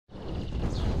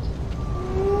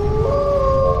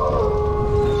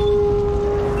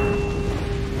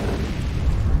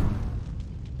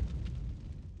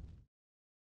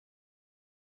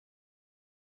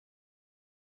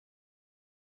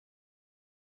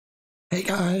Hey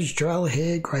guys, Joel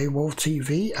here, GreyWolf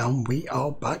TV, and we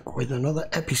are back with another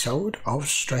episode of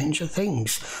Stranger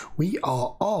Things. We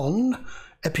are on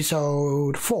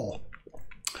episode 4.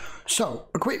 So,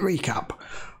 a quick recap.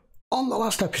 On the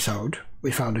last episode,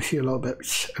 we found a few little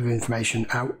bits of information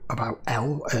out about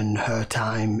Elle and her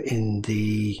time in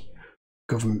the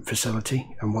government facility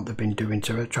and what they've been doing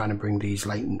to her, trying to bring these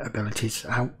latent abilities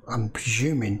out. I'm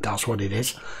presuming that's what it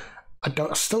is. I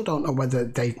still don't know whether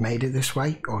they've made it this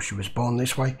way or she was born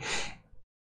this way.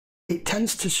 It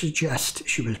tends to suggest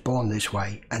she was born this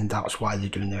way and that's why they're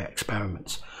doing their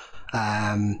experiments.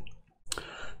 The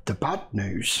bad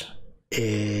news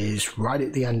is right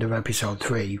at the end of episode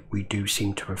 3, we do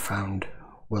seem to have found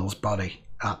Will's body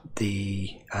at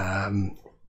the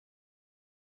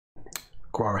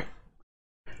quarry.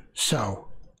 So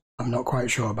I'm not quite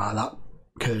sure about that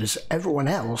because everyone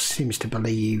else seems to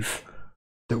believe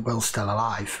that Will's still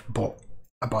alive, but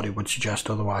a body would suggest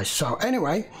otherwise. So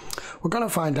anyway, we're going to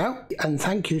find out, and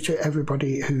thank you to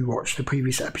everybody who watched the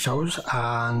previous episodes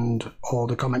and all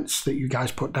the comments that you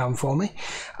guys put down for me.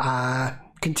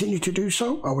 Continue to do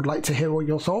so. I would like to hear all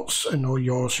your thoughts and all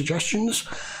your suggestions,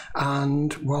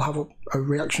 and we'll have a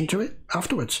reaction to it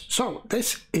afterwards. So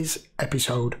this is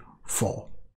episode 4.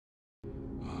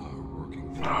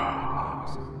 Working through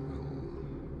Will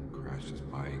crashed his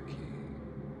bike. He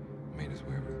made his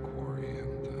way over to the quarry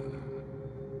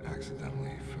and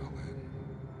accidentally fell in.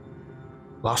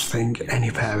 Last thing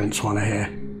any parents want to hear.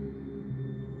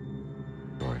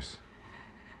 Joyce,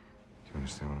 do you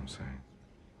understand what I'm saying?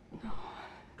 No.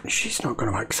 She's not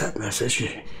going to accept this, is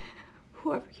she?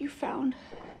 Whoever you found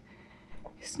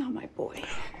is not my boy.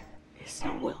 It's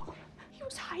not Will. He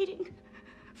was hiding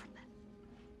from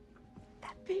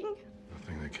that thing. The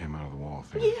thing that came out of the wall,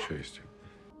 the thing that chased you.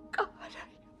 God,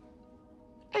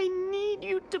 I need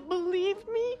you to believe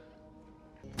me.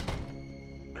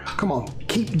 Come on,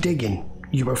 keep digging.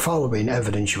 You were following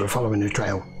evidence, you were following the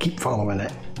trail. Keep following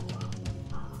it.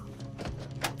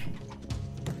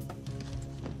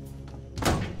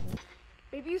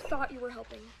 Maybe you thought you were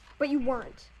helping, but you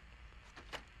weren't.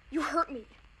 You hurt me.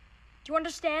 Do you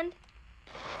understand?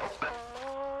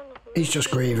 He's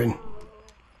just grieving.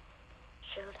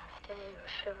 Should I stay or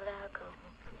should I go?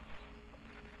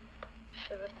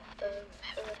 Should I stay or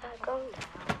should I go now?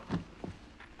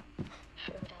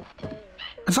 Should I stay or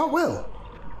should Is that Will?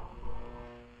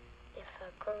 if I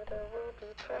go there will be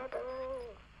trouble.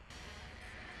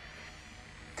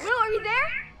 Will, are you there?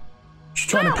 She's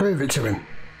trying to prove it to him.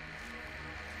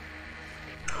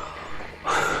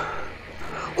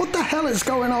 What the hell is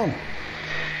going on?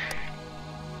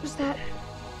 Was that...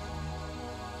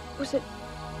 Was it...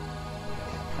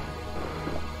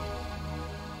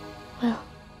 Well,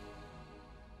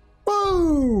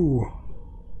 Whoa!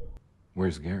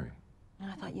 Where's Gary?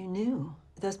 I thought you knew.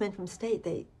 Those men from State,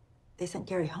 they sent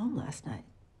Gary home last night.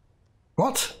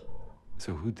 What?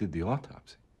 So who did the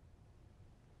autopsy?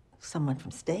 Someone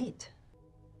from State.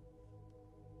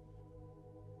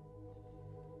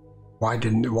 Why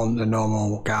didn't they want the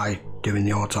normal guy doing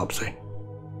the autopsy?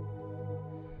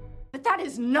 But that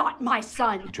is not my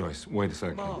son. Joyce, wait a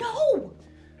second. No!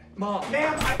 Mom.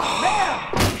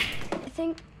 I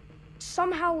think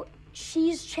somehow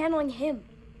she's channeling him.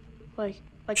 Like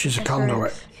She's a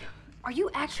conduit. Are you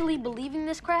actually believing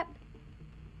this crap?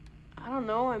 I don't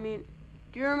know. I mean,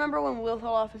 do you remember when Will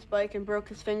fell off his bike and broke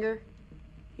his finger?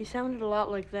 He sounded a lot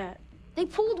like that. They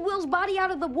pulled Will's body out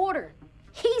of the water.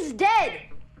 He's dead.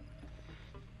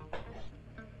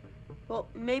 Well,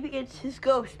 maybe it's his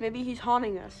ghost. Maybe he's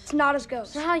haunting us. It's not his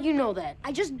ghost. So how do you know that?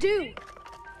 I just do.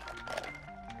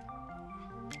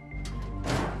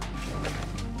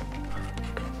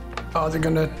 Oh, they're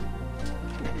gonna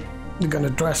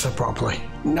dress her properly.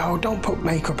 No, don't put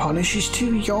makeup on her. She's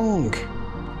too young.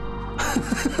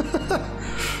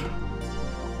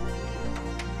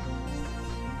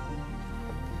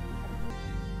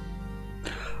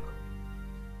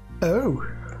 Oh.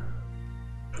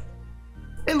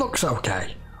 It looks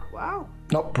okay. Wow.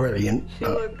 Not brilliant, She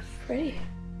but looks Pretty.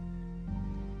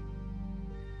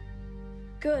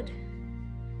 Good.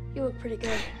 You look pretty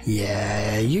good.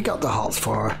 yeah, you got the hots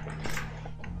for her.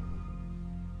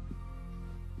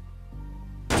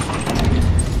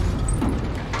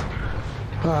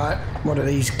 Alright, what are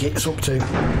these gits up to?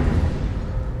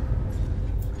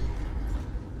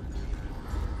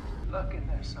 Look in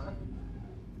there, son.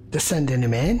 They're sending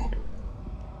him in?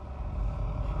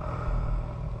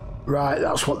 Right,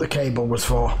 that's what the cable was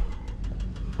for.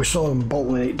 We saw them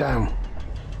bolting it down.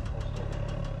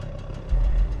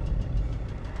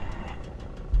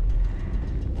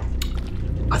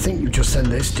 I think you just sent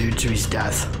this dude to his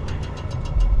death.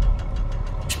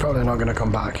 He's probably not going to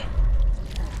come back.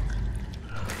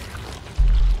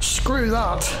 Screw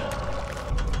that.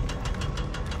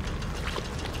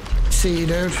 See you,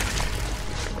 dude.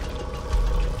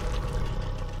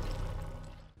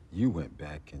 You went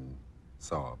back and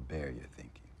saw a bear, you're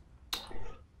thinking.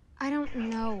 I don't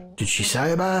know. Did she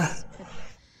say a bear?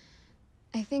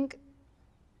 I think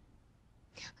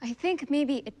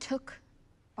maybe it took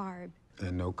Barb.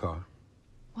 And no car.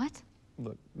 What?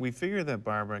 Look, we figured that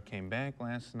Barbara came back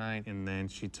last night and then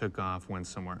she took off, went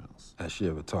somewhere else. Has she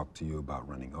ever talked to you about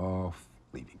running off,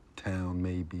 leaving town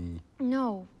maybe?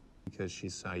 No. Because she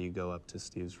saw you go up to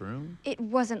Steve's room? It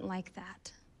wasn't like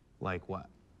that. Like what?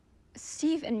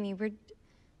 Steve and me,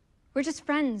 we're just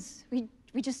friends. We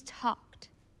just talked.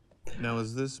 Now,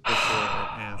 was this before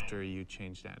or after you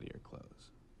changed out of your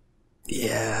clothes?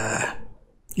 Yeah.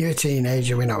 You're a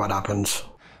teenager, we know what happens.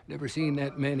 Never seen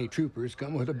that many troopers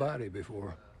come with a body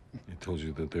before. They told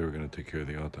you that they were going to take care of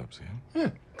the autopsy, huh? Yeah,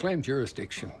 claimed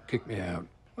jurisdiction, kicked me out.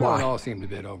 Why? Well, it all seemed a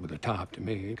bit over the top to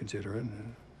me,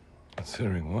 considering...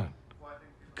 Considering what?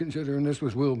 Considering this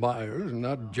was Will Byers and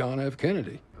not John F.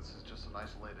 Kennedy. This is just an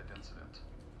isolated incident.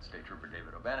 State Trooper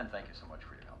David O'Bannon, thank you so much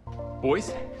for your help.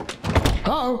 Boys,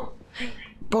 Oh,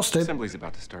 busted. assembly's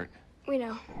about to start. We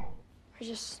know. We're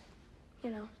just,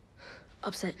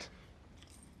 upset.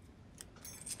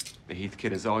 The Heath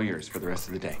kid is all yours for the rest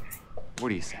of the day. What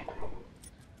do you say?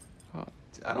 Oh,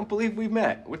 I don't believe we've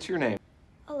met. What's your name?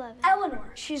 11.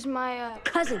 Eleanor. She's my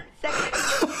cousin.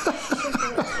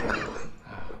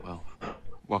 Well,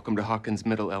 welcome to Hawkins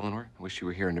Middle, Eleanor. I wish you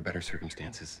were here under better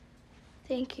circumstances.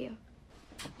 Thank you.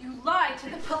 You lied to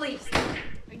the police.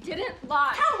 I didn't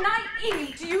lie. How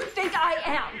naive do you think I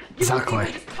am? You Exactly. were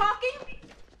just talking?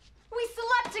 We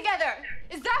slept together.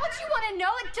 Is that what you want to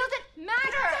know? It doesn't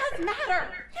matter. It does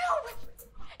matter. No,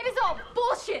 it is all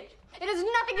bullshit. It has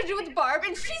nothing to do with Barb,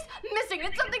 and she's missing.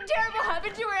 And something terrible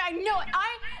happened to her. I know it.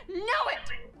 I know it.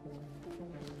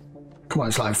 Come on,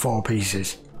 it's like 4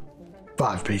 pieces.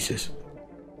 5 pieces.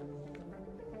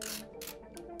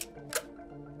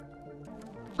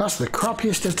 That's the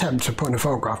crappiest attempt at putting a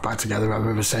photograph back together I've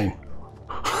ever seen.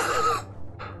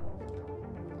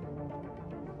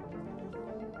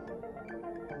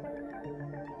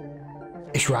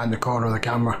 It's right in the corner of the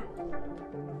camera.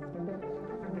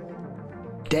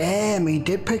 Damn, he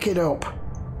did pick it up.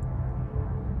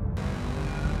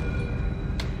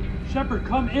 Shepard,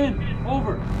 come in.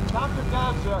 Over. Knock him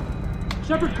down, sir.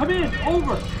 Shepard, come in.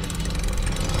 Over.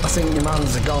 I think your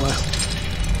man's a goner.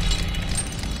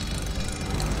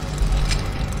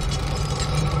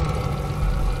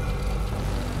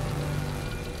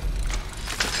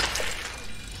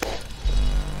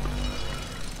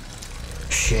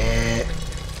 Shit.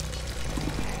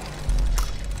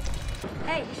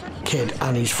 Hey. Kid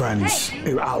and his friends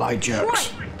who act like jerks.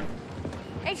 Troy.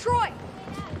 Hey, Troy.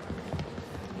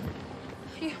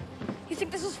 You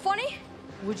think this is funny?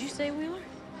 Would you say, Wheeler?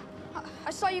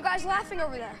 I saw you guys laughing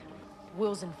over there.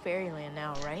 Will's in fairyland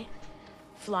now, right?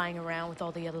 Flying around with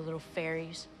all the other little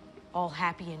fairies, all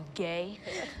happy and gay.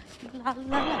 La, la,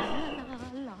 la,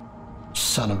 la.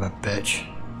 Son of a bitch.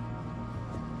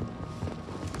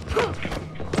 You're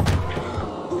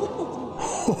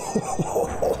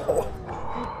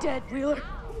dead, Wheeler.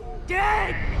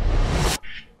 Dead!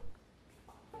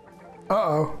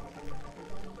 Uh-oh.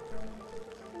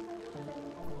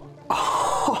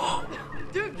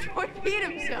 Dude, Troy peed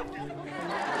himself.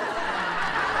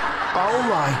 Oh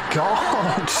my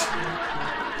god.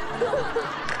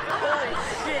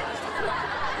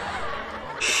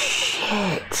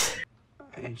 Shit.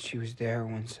 And she was there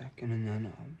 1 second and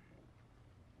then,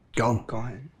 Gone.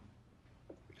 Gone.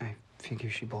 I figure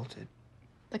she bolted.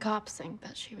 The cops think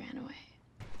that she ran away.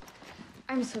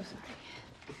 I'm so sorry.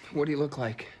 What do you look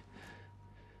like?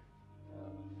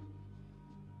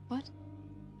 What?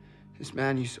 This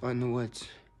man you saw in the woods.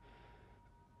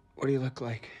 What do you look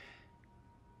like?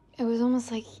 It was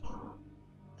almost like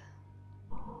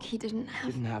he didn't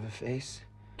have... Didn't have a face?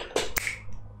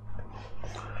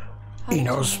 He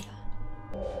knows.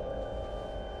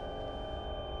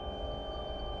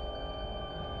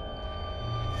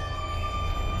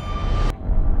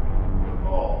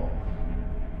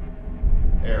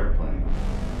 Airplane.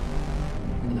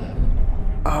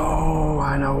 Oh,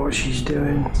 I know what she's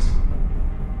doing.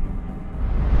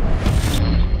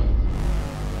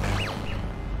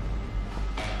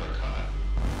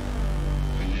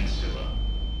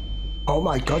 Oh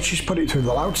my god, she's put it through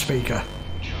the loudspeaker.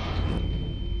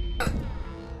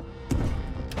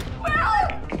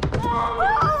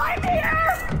 I'm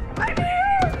here! I'm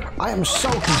here! I am so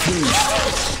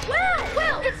confused.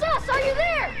 Will, it's us. Are you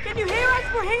there? Can you hear us?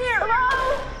 We're here.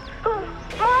 Hello?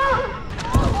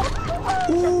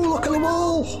 Ooh, look at the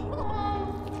wall.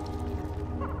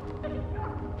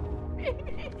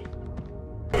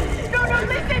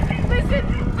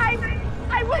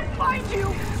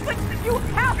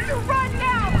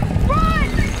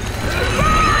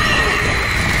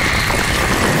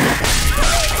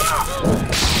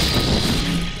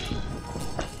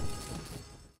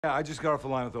 Yeah, I just got off the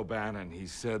line with O'Bannon. He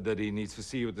said that he needs to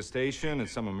see you at the station.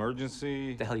 It's some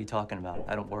emergency. What the hell are you talking about?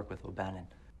 I don't work with O'Bannon.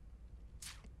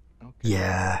 Okay.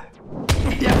 Yeah.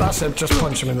 Yeah, that's it. Just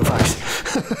punch him in the face.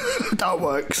 That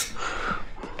works.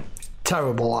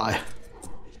 Terrible lie.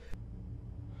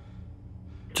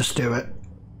 Just do it.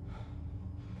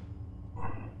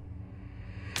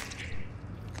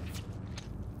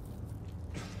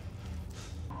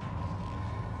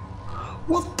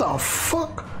 What the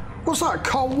fuck? What's that,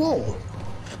 cold wall?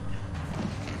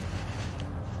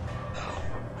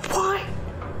 Why?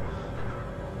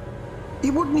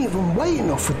 He wouldn't even weigh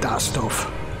enough with that stuff.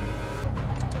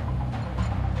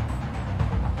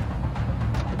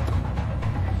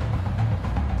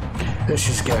 This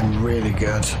is getting really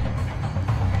good.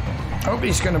 Oh,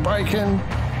 he's going to break in.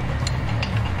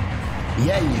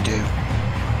 Yeah, you do.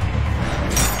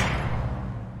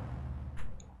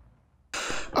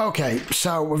 Okay,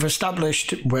 so we've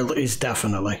established Will is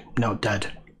definitely not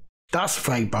dead. That's a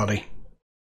fake body.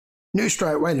 Knew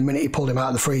straight away the minute he pulled him out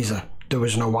of the freezer. There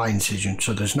was no eye incision,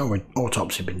 so there's no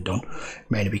autopsy been done.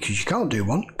 Mainly because you can't do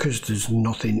one, because there's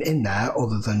nothing in there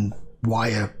other than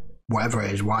wire, whatever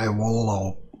it is, wire wool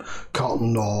or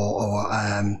cotton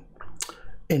or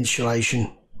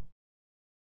insulation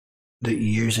that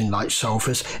you're using, like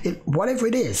sofas. Whatever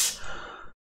it is,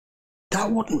 that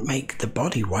wouldn't make the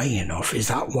body weigh enough. Is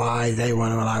that why they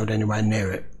weren't allowed anywhere near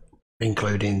it?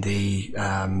 Including the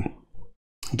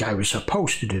guy who was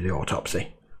supposed to do the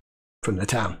autopsy from the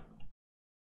town.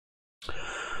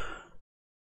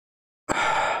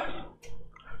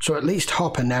 So at least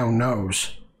Hopper now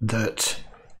knows that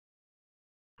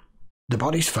the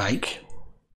body's fake,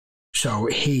 so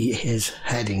he is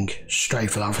heading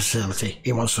straight for that facility.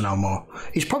 He wants to know more.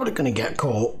 He's probably going to get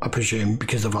caught, I presume,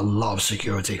 because of a lot of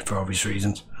security for obvious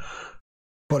reasons.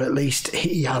 But at least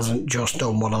he hasn't just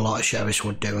done what a lot of sheriffs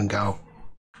would do and go,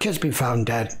 kid's been found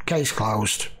dead, case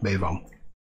closed, move on.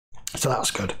 So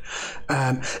that's good.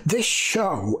 This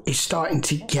show is starting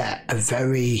to get a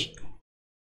very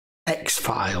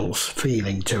X-Files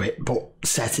feeling to it, but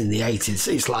set in the 80s.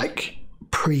 It's like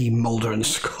pre-Mulder and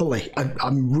Scully.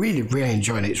 I'm really, really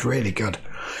enjoying it. It's really good.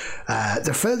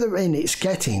 The further in it's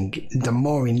getting, the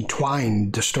more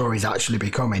entwined the story's actually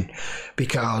becoming,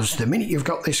 because the minute you've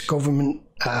got this government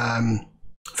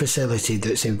facility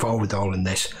that's involved with all in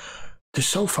this, there's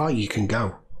so far you can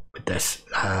go with this.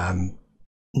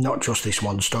 Not just this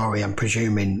one story. I'm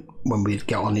presuming when we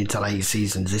get on into later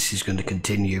seasons, this is going to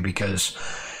continue, because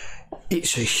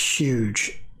it's a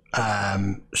huge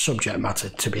subject matter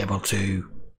to be able to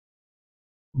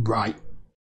write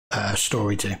a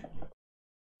story to.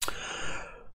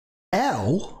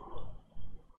 L,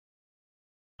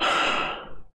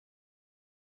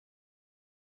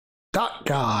 that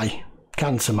guy,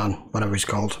 Cancer Man, whatever he's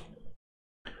called,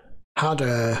 had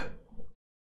a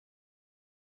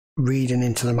reading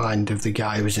into the mind of the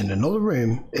guy who was in another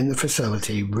room in the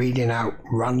facility, reading out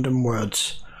random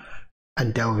words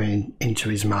and delving into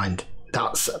his mind.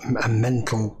 That's a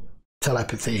mental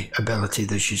telepathy ability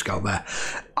that she's got there.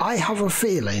 I have a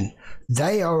feeling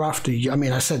they are after, I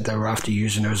mean, I said they were after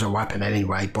using her as a weapon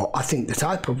anyway, but I think the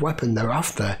type of weapon they're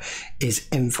after is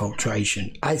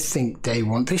infiltration. I think they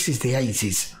want, this is the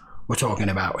 80s we're talking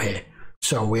about here.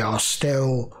 So we are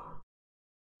still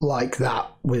like that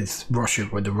with Russia,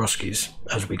 with the Ruskies,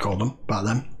 as we call them back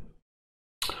then.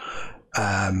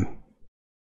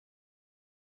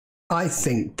 I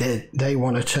think that they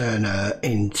want to turn her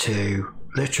into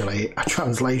literally a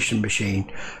translation machine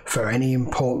for any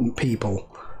important people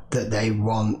that they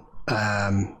want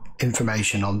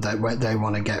information on, that they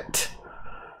want to get.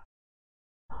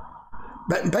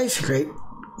 But basically,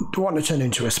 they want to turn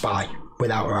into a spy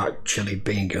without her actually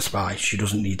being a spy. She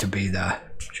doesn't need to be there.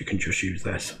 She can just use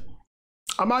this.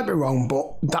 I might be wrong,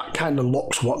 but that kind of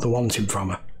looks what they're wanting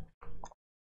from her.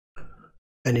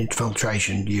 An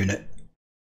infiltration unit.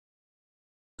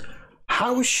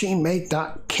 How has she made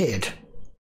that kid,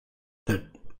 the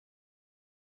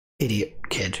idiot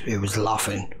kid who was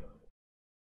laughing,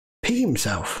 pee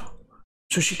himself?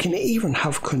 So she can even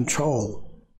have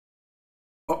control.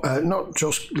 Not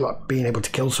just like being able to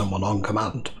kill someone on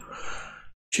command.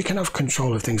 She can have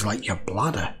control of things like your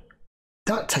bladder.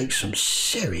 That takes some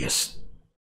serious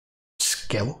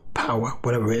skill, power,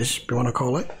 whatever it is you want to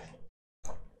call it.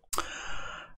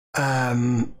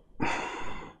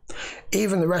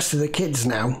 Even the rest of the kids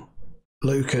now,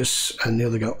 Lucas and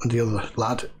the other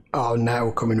lad, are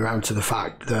now coming around to the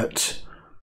fact that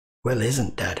Will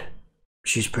isn't dead.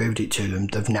 She's proved it to them.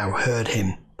 They've now heard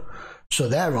him. So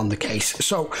they're on the case.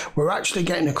 So we're actually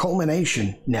getting a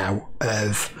culmination now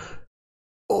of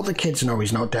all the kids know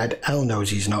he's not dead. Elle knows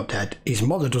he's not dead. His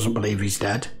mother doesn't believe he's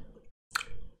dead.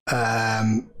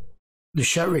 the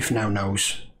sheriff now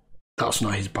knows that's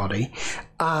not his body,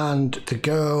 and the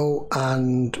girl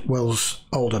and Will's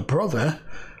older brother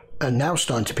are now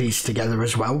starting to piece together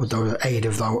as well, with the aid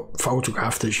of the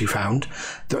photograph that she found,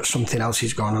 that something else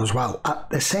is going on as well, at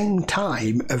the same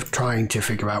time of trying to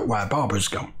figure out where Barbara's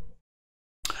gone.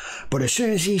 But as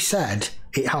soon as he said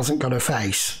it hasn't got a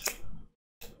face,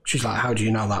 she's like, how do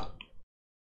you know that?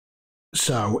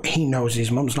 So he knows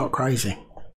his mum's not crazy.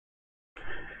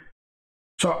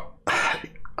 So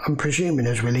I'm presuming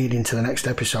as we lead into the next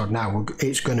episode now,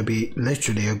 it's going to be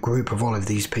literally a group of all of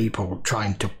these people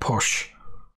trying to push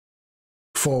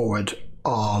forward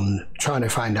on trying to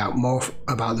find out more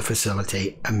about the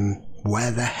facility and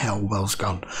where the hell Will's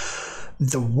gone.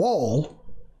 The wall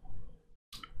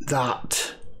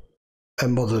that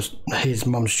his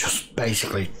mum's just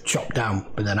basically chopped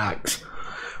down with an axe,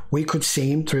 we could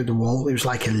see him through the wall. It was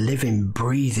like a living,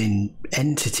 breathing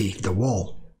entity, the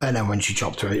wall. And then when she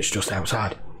chopped through it, it's just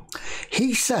outside.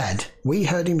 He said, we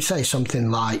heard him say something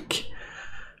like,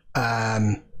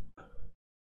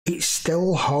 it's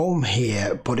still home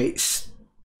here, but it's,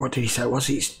 what did he say?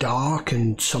 It's dark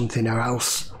and something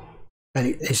else.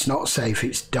 And it's not safe,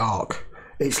 it's dark.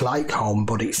 It's like home,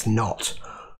 but it's not.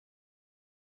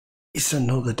 It's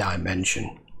another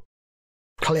dimension.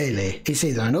 Clearly, it's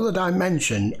either another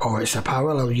dimension or it's a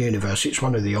parallel universe. It's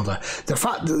one or the other. The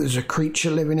fact that there's a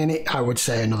creature living in it, I would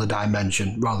say another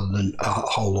dimension rather than a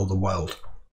whole other world.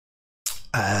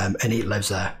 And it lives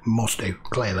there. Must do,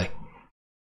 clearly.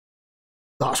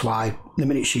 That's why the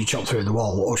minute she chopped through the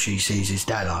wall, all she sees is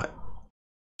daylight.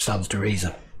 Stands to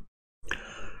reason.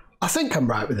 I think I'm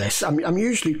right with this. I'm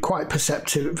usually quite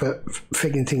perceptive at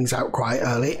figuring things out quite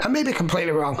early. I may be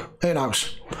completely wrong. Who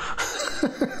knows?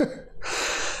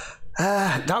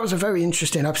 That was a very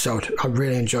interesting episode. I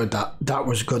really enjoyed that. That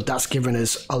was good. That's given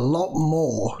us a lot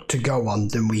more to go on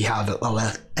than we had at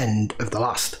the end of the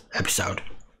last episode.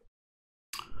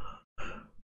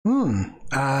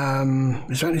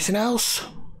 Is there anything else?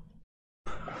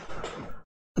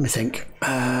 Let me think.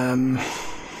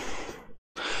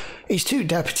 His two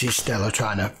deputies still are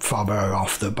trying to fob her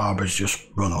off that Barbara's just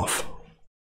run off.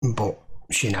 But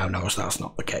she now knows that's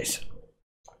not the case.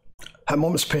 Her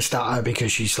mum's pissed at her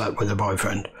because she slept with her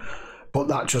boyfriend. But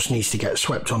that just needs to get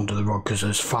swept under the rug because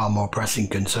there's far more pressing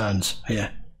concerns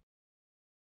here.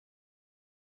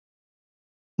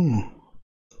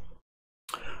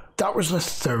 That was a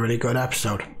thoroughly good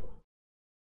episode.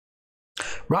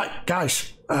 Right,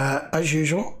 guys, as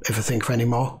usual, if I think of any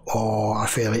more or I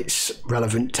feel it's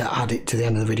relevant to add it to the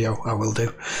end of the video, I will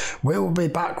do. We'll be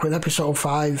back with episode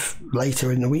 5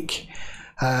 later in the week.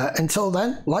 Until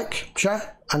then, like,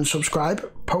 share and subscribe.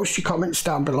 Post your comments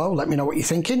down below. Let me know what you're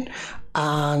thinking.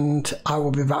 And I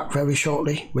will be back very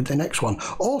shortly with the next one.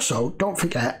 Also, don't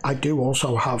forget, I do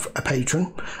also have a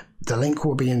Patreon. The link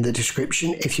will be in the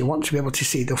description. If you want to be able to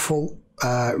see the full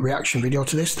reaction video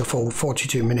to this, the full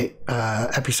 42-minute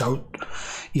episode,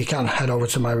 you can head over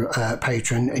to my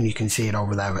Patreon and you can see it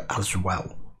over there as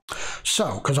well.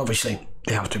 So, because obviously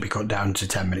they have to be cut down to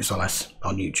 10 minutes or less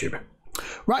on YouTube.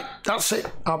 Right, that's it.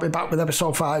 I'll be back with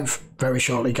episode 5 very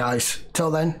shortly, guys. Till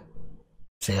then,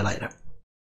 see you later.